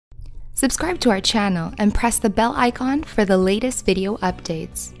Subscribe to our channel and press the bell icon for the latest video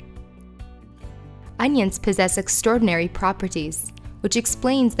updates. Onions possess extraordinary properties, which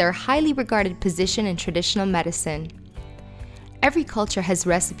explains their highly regarded position in traditional medicine. Every culture has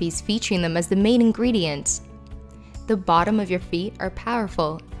recipes featuring them as the main ingredient. The bottom of your feet are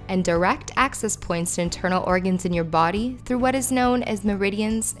powerful and direct access points to internal organs in your body through what is known as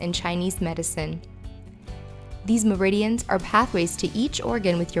meridians in Chinese medicine. These meridians are pathways to each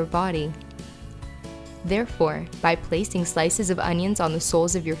organ with your body. Therefore, by placing slices of onions on the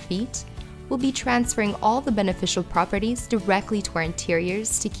soles of your feet, we'll be transferring all the beneficial properties directly to our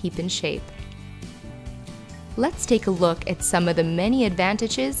interiors to keep in shape. Let's take a look at some of the many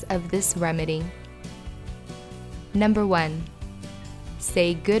advantages of this remedy. Number 1.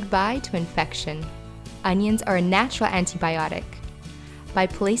 Say goodbye to infection. Onions are a natural antibiotic. By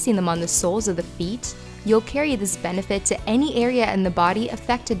placing them on the soles of the feet, you'll carry this benefit to any area in the body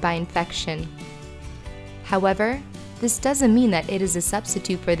affected by infection. However, this doesn't mean that it is a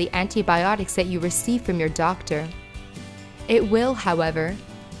substitute for the antibiotics that you receive from your doctor. It will, however,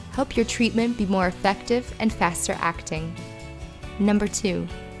 help your treatment be more effective and faster acting. Number 2.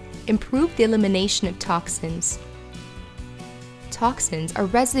 Improve the elimination of toxins. Toxins are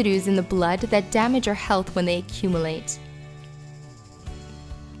residues in the blood that damage our health when they accumulate.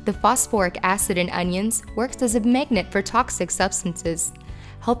 The phosphoric acid in onions works as a magnet for toxic substances,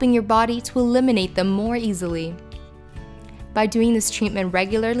 helping your body to eliminate them more easily. By doing this treatment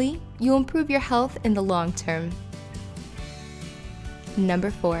regularly, you'll improve your health in the long term.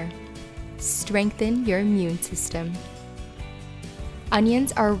 Number 4. Strengthen your immune system.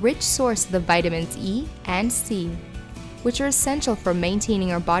 Onions are a rich source of the vitamins E and C, which are essential for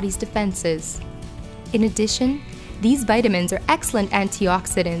maintaining our body's defenses. In addition, these vitamins are excellent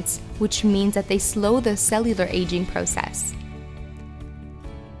antioxidants, which means that they slow the cellular aging process.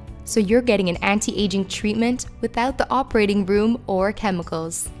 So you're getting an anti-aging treatment without the operating room or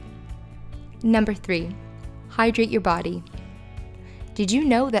chemicals. Number 3. Hydrate your body. Did you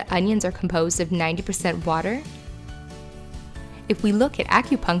know that onions are composed of 90% water? If we look at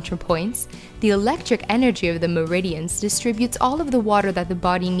acupuncture points, the electric energy of the meridians distributes all of the water that the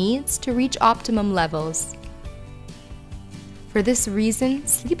body needs to reach optimum levels. For this reason,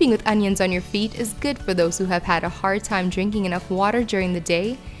 sleeping with onions on your feet is good for those who have had a hard time drinking enough water during the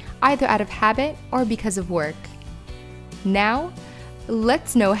day, either out of habit or because of work. Now,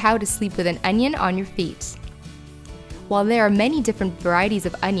 let's know how to sleep with an onion on your feet. While there are many different varieties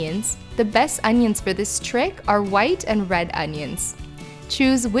of onions, the best onions for this trick are white and red onions.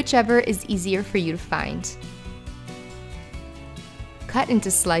 Choose whichever is easier for you to find. Cut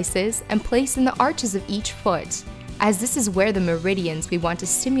into slices and place in the arches of each foot, as this is where the meridians we want to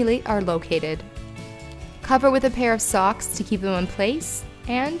stimulate are located. Cover with a pair of socks to keep them in place,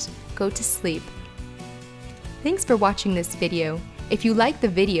 and go to sleep. Thanks for watching this video. If you liked the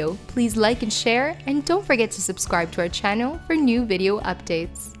video, please like and share, and don't forget to subscribe to our channel for new video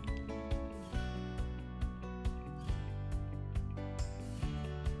updates.